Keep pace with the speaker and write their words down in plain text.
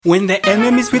When the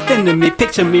enemy's within me,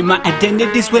 picture me, my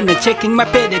identity's winner, checking my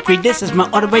pedigree. This is my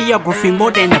autobiography, more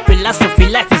than a philosophy.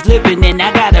 Life is living and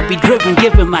I gotta be driven,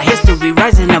 given my history,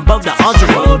 rising above the odds of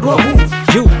World War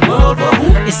Who? You, World War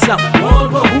Who? It's up,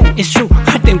 World War Who? It's true,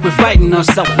 I think we're fighting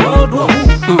ourselves. World War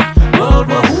Who? World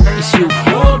War Who? It's you,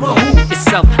 World War Who? It's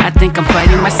self, I think I'm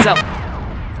fighting myself.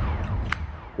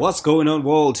 What's going on,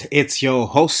 world? It's your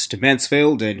host,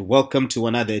 Mansfield, and welcome to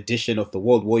another edition of the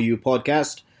World War U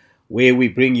podcast, where we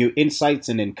bring you insights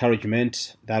and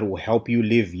encouragement that will help you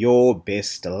live your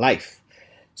best life.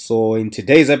 So in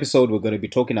today's episode, we're going to be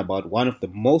talking about one of the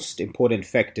most important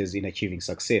factors in achieving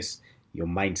success, your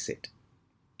mindset.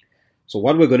 So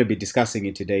what we're going to be discussing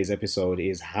in today's episode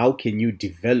is how can you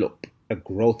develop a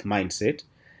growth mindset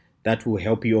that will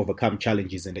help you overcome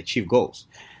challenges and achieve goals.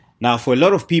 Now, for a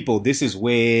lot of people, this is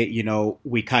where,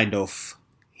 we kind of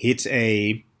hit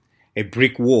a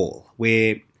brick wall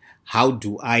where how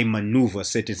do I maneuver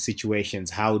certain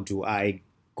situations? How do I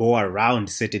go around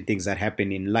certain things that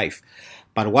happen in life?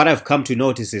 But what I've come to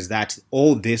notice is that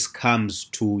all this comes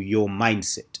to your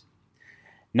mindset.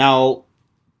 Now,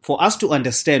 for us to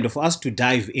understand, or for us to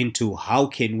dive into how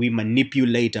can we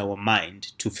manipulate our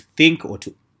mind to think or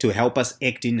to help us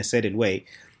act in a certain way,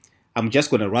 I'm just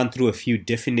going to run through a few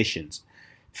definitions.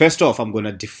 First off, I'm going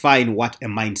to define what a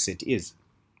mindset is.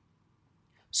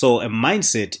 So a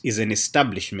mindset is an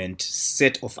establishment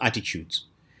set of attitudes,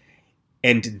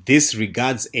 and this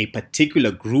regards a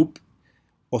particular group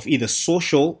of either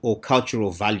social or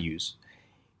cultural values.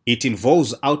 It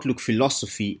involves outlook,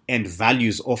 philosophy, and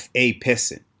values of a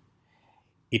person.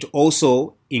 It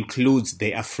also includes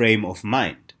their frame of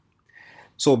mind.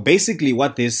 So basically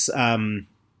what this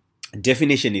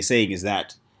definition is saying is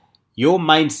that your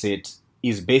mindset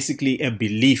is basically a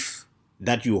belief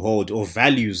that you hold or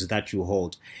values that you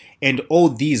hold. And all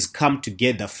these come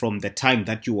together from the time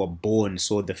that you were born.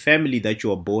 So the family that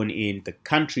you are born in, the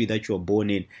country that you are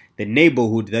born in, the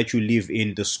neighborhood that you live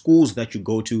in, the schools that you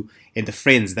go to, and the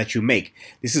friends that you make.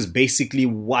 This is basically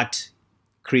what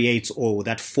creates or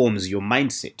that forms your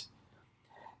mindset.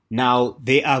 Now,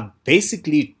 there are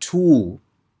basically two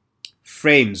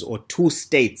frames or two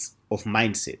states of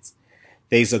mindsets.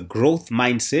 There's a growth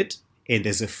mindset and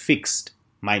there's a fixed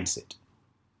mindset.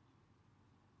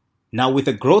 Now, with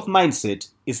a growth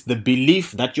mindset, it's the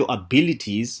belief that your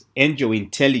abilities and your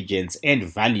intelligence and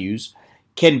values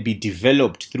can be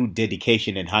developed through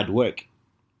dedication and hard work,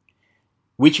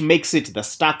 which makes it the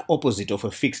stark opposite of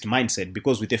a fixed mindset,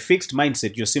 because with a fixed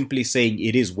mindset, you're simply saying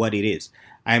it is what it is.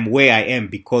 I'm where I am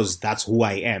because that's who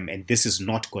I am, and this is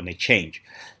not going to change.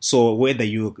 So whether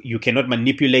you cannot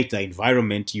manipulate the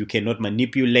environment, you cannot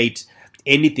manipulate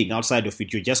anything outside of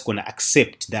it, you're just going to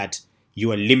accept that you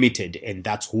are limited and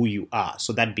that's who you are.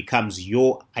 So that becomes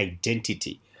your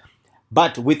identity.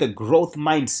 But with a growth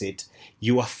mindset,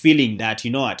 you are feeling that,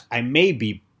 I may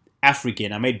be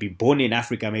African, I might be born in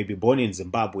Africa, I may be born in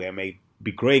Zimbabwe, I may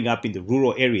be growing up in the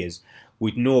rural areas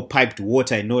with no piped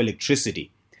water and no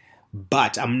electricity.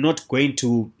 But I'm not going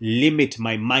to limit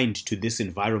my mind to this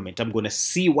environment. I'm going to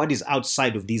see what is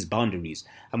outside of these boundaries.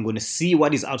 I'm going to see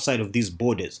what is outside of these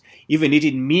borders. Even if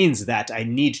it means that I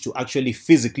need to actually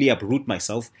physically uproot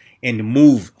myself and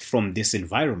move from this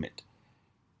environment.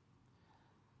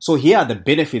 So here are the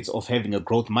benefits of having a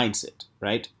growth mindset,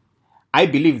 right? I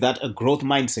believe that a growth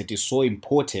mindset is so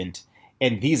important,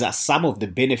 and these are some of the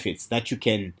benefits that you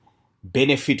can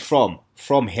benefit from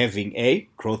having a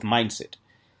growth mindset.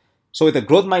 So with a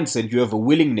growth mindset, you have a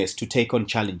willingness to take on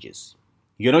challenges.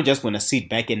 You're not just going to sit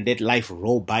back and let life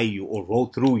roll by you or roll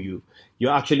through you.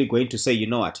 You're actually going to say,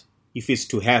 if it's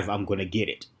to have, I'm going to get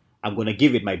it. I'm going to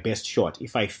give it my best shot.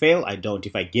 If I fail, I don't.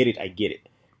 If I get it, I get it.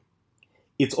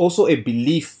 It's also a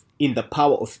belief in the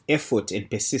power of effort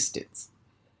and persistence.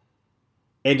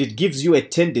 And it gives you a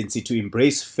tendency to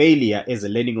embrace failure as a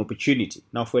learning opportunity.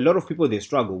 Now, for a lot of people, they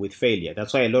struggle with failure.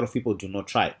 That's why a lot of people do not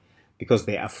try, because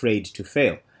they're afraid to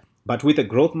fail. But with a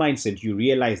growth mindset, you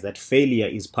realize that failure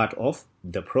is part of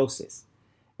the process.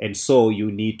 And so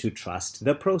you need to trust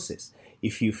the process.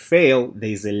 If you fail, there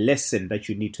is a lesson that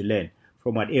you need to learn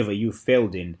from whatever you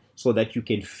failed in so that you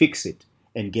can fix it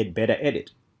and get better at it.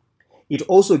 It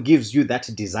also gives you that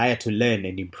desire to learn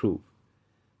and improve.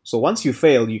 So once you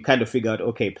fail, you kind of figure out,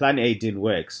 okay, plan A didn't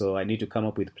work, so I need to come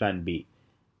up with plan B.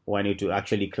 Or I need to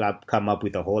actually come up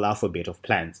with a whole alphabet of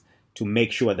plans to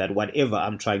make sure that whatever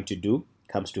I'm trying to do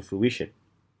comes to fruition.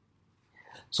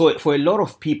 So for a lot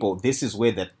of people, this is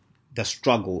where the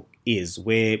struggle is,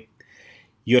 where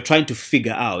you're trying to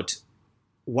figure out,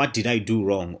 what did I do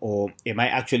wrong? Or am I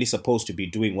actually supposed to be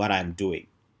doing what I'm doing?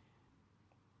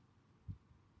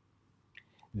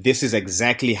 This is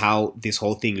exactly how this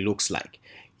whole thing looks like.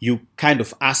 you kind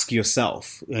of ask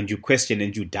yourself and you question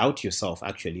and you doubt yourself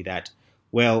actually that,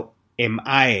 well, am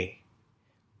I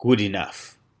good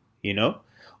enough?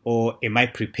 Or am I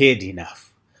prepared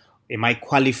enough? Am I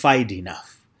qualified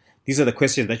enough? These are the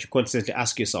questions that you constantly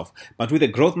ask yourself. But with a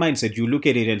growth mindset, you look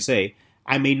at it and say,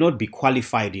 I may not be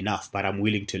qualified enough, but I'm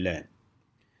willing to learn.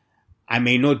 I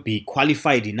may not be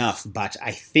qualified enough, but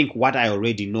I think what I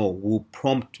already know will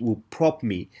prop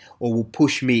me or will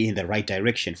push me in the right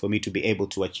direction for me to be able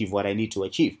to achieve what I need to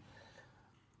achieve.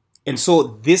 And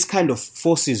so this kind of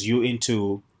forces you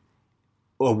into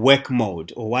a work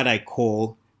mode, or what I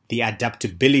call the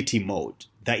adaptability mode,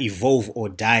 the evolve or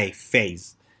die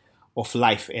phase of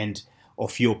life and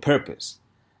of your purpose.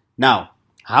 Now,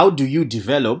 how do you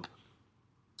develop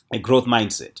a growth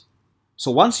mindset?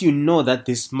 So once you know that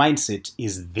this mindset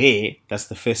is there, that's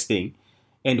the first thing,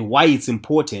 and why it's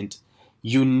important,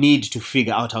 you need to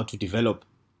figure out how to develop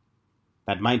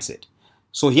that mindset.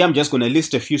 So here I'm just going to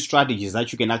list a few strategies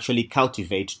that you can actually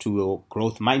cultivate to your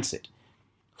growth mindset.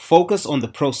 Focus on the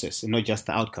process and not just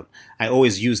the outcome. I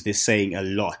always use this saying a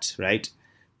lot, right?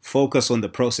 Focus on the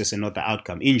process and not the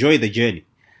outcome. Enjoy the journey.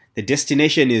 The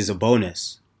destination is a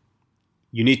bonus.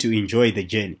 You need to enjoy the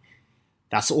journey.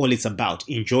 That's all it's about.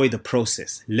 Enjoy the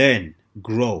process. Learn,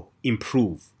 grow,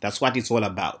 improve. That's what it's all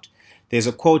about. There's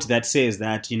a quote that says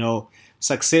that,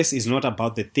 success is not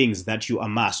about the things that you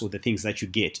amass or the things that you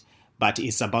get, but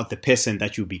it's about the person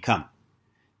that you become.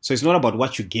 So it's not about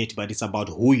what you get, but it's about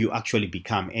who you actually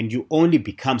become. And you only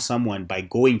become someone by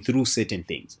going through certain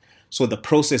things. So the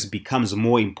process becomes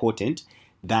more important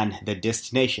than the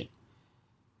destination.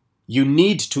 You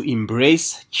need to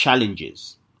embrace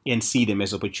challenges and see them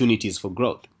as opportunities for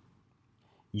growth.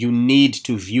 You need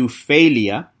to view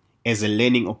failure as a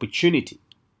learning opportunity.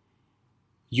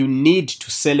 You need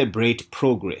to celebrate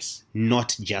progress,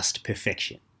 not just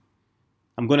perfection.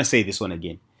 I'm going to say this one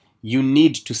again. You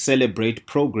need to celebrate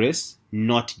progress,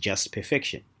 not just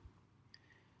perfection.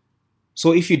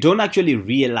 So if you don't actually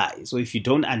realize, or if you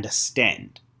don't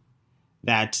understand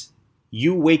that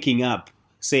you waking up,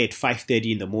 say at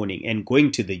 5:30 in the morning and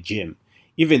going to the gym,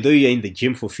 even though you're in the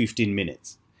gym for 15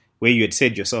 minutes, where you had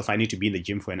said yourself, I need to be in the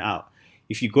gym for an hour.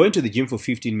 If you go into the gym for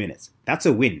 15 minutes, that's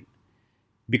a win.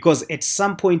 Because at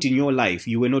some point in your life,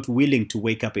 you were not willing to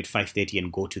wake up at 5:30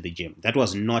 and go to the gym. That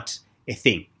was not a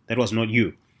thing. That was not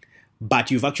you.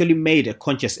 But you've actually made a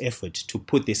conscious effort to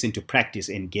put this into practice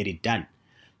and get it done.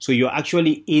 So you're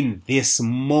actually in this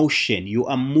motion. You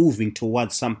are moving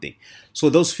towards something. So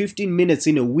those 15 minutes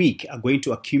in a week are going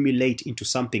to accumulate into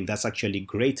something that's actually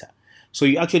greater. So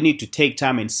you actually need to take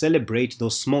time and celebrate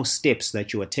those small steps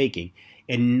that you are taking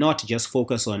and not just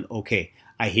focus on, okay,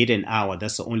 I hit an hour.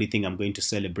 That's the only thing I'm going to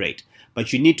celebrate.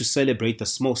 But you need to celebrate the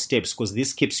small steps because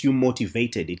this keeps you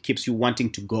motivated. It keeps you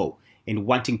wanting to go and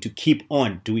wanting to keep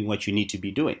on doing what you need to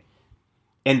be doing.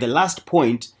 And the last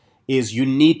point is you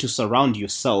need to surround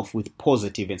yourself with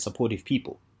positive and supportive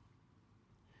people.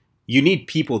 You need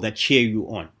people that cheer you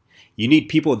on. You need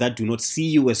people that do not see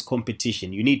you as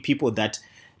competition. You need people that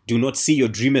do not see your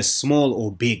dream as small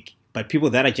or big, but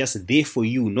people that are just there for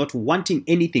you, not wanting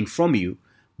anything from you,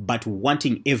 but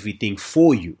wanting everything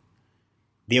for you.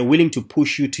 They are willing to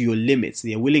push you to your limits.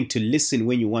 They are willing to listen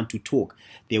when you want to talk.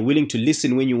 They are willing to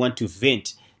listen when you want to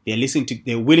vent. They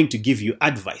are willing to give you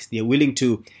advice. They are willing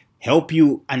to help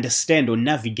you understand or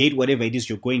navigate whatever it is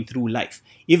you're going through life,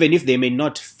 even if they may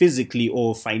not physically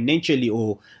or financially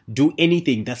or do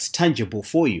anything that's tangible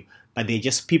for you, but they're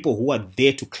just people who are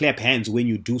there to clap hands when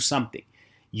you do something.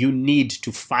 You need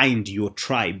to find your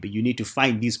tribe. You need to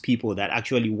find these people that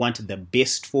actually want the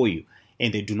best for you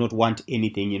and they do not want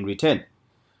anything in return.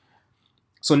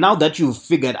 So now that you've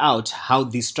figured out how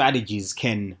these strategies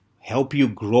can help you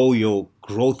grow your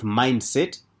growth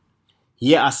mindset,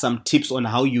 here are some tips on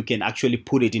how you can actually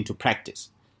put it into practice.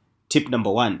 Tip number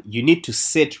 1, you need to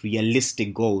set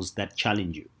realistic goals that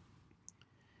challenge you.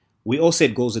 We all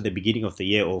set goals at the beginning of the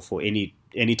year or for any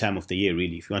time of the year,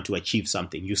 really. If you want to achieve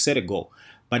something, you set a goal.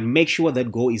 But make sure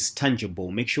that goal is tangible.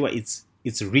 Make sure it's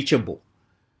reachable.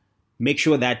 Make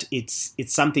sure that it's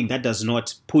something that does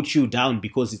not put you down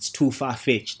because it's too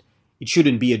far-fetched. It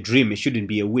shouldn't be a dream. It shouldn't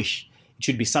be a wish. It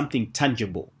should be something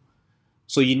tangible.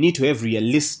 So you need to have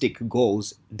realistic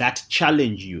goals that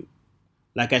challenge you.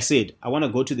 Like I said, I want to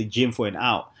go to the gym for an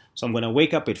hour. So I'm going to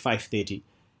wake up at 5:30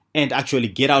 and actually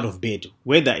get out of bed.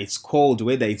 Whether it's cold,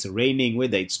 whether it's raining,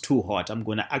 whether it's too hot, I'm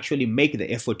going to actually make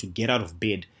the effort to get out of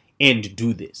bed and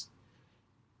do this.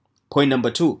 Point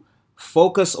number 2,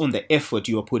 focus on the effort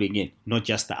you are putting in, not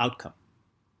just the outcome.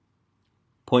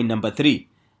 Point number 3,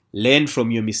 learn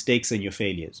from your mistakes and your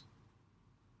failures.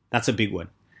 That's a big one.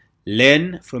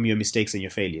 Learn from your mistakes and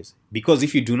your failures. Because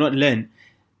if you do not learn,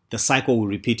 the cycle will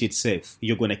repeat itself.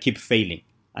 You're going to keep failing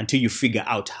until you figure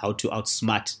out how to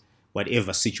outsmart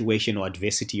whatever situation or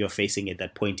adversity you're facing at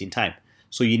that point in time.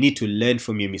 So you need to learn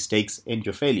from your mistakes and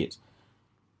your failures.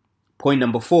 Point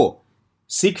number 4,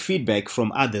 seek feedback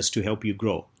from others to help you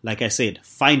grow. Like I said,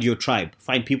 find your tribe.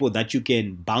 Find people that you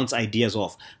can bounce ideas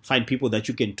off. Find people that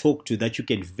you can talk to, that you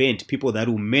can vent, people that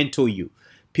will mentor you,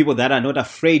 people that are not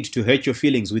afraid to hurt your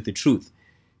feelings with the truth,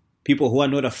 people who are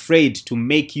not afraid to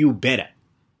make you better.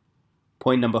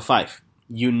 Point number 5,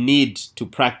 you need to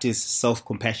practice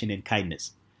self-compassion and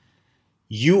kindness.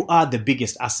 You are the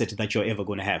biggest asset that you're ever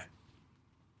going to have.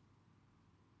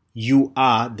 You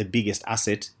are the biggest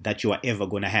asset that you are ever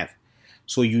going to have.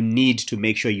 So you need to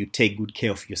make sure you take good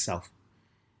care of yourself.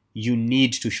 You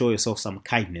need to show yourself some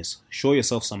kindness. Show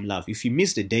yourself some love. If you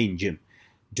missed a day in gym,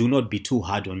 do not be too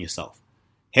hard on yourself.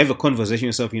 Have a conversation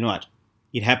with yourself. You know what?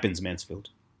 It happens, Mansfield.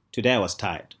 Today I was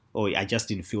tired. Or I just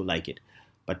didn't feel like it.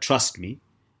 But trust me,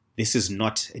 this is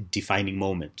not a defining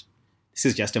moment. This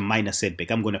is just a minor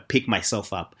setback. I'm going to pick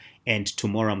myself up. And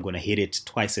tomorrow I'm going to hit it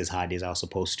twice as hard as I was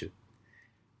supposed to.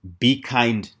 Be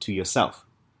kind to yourself.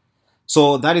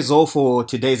 So that is all for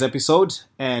today's episode,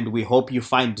 and we hope you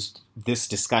find this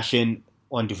discussion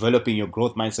on developing your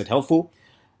growth mindset helpful.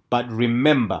 But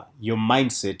remember, your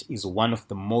mindset is one of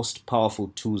the most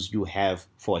powerful tools you have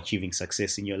for achieving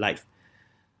success in your life.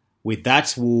 With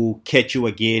that, we'll catch you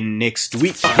again next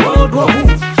week. World War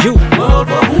Who? You. World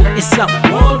War Who? It's up.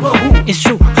 World War Who? It's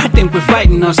true. I think we're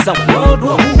fighting ourselves. World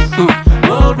War Who?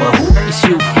 World War Who? It's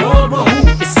you. World War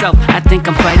Who? It's self. I think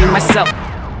I'm fighting myself.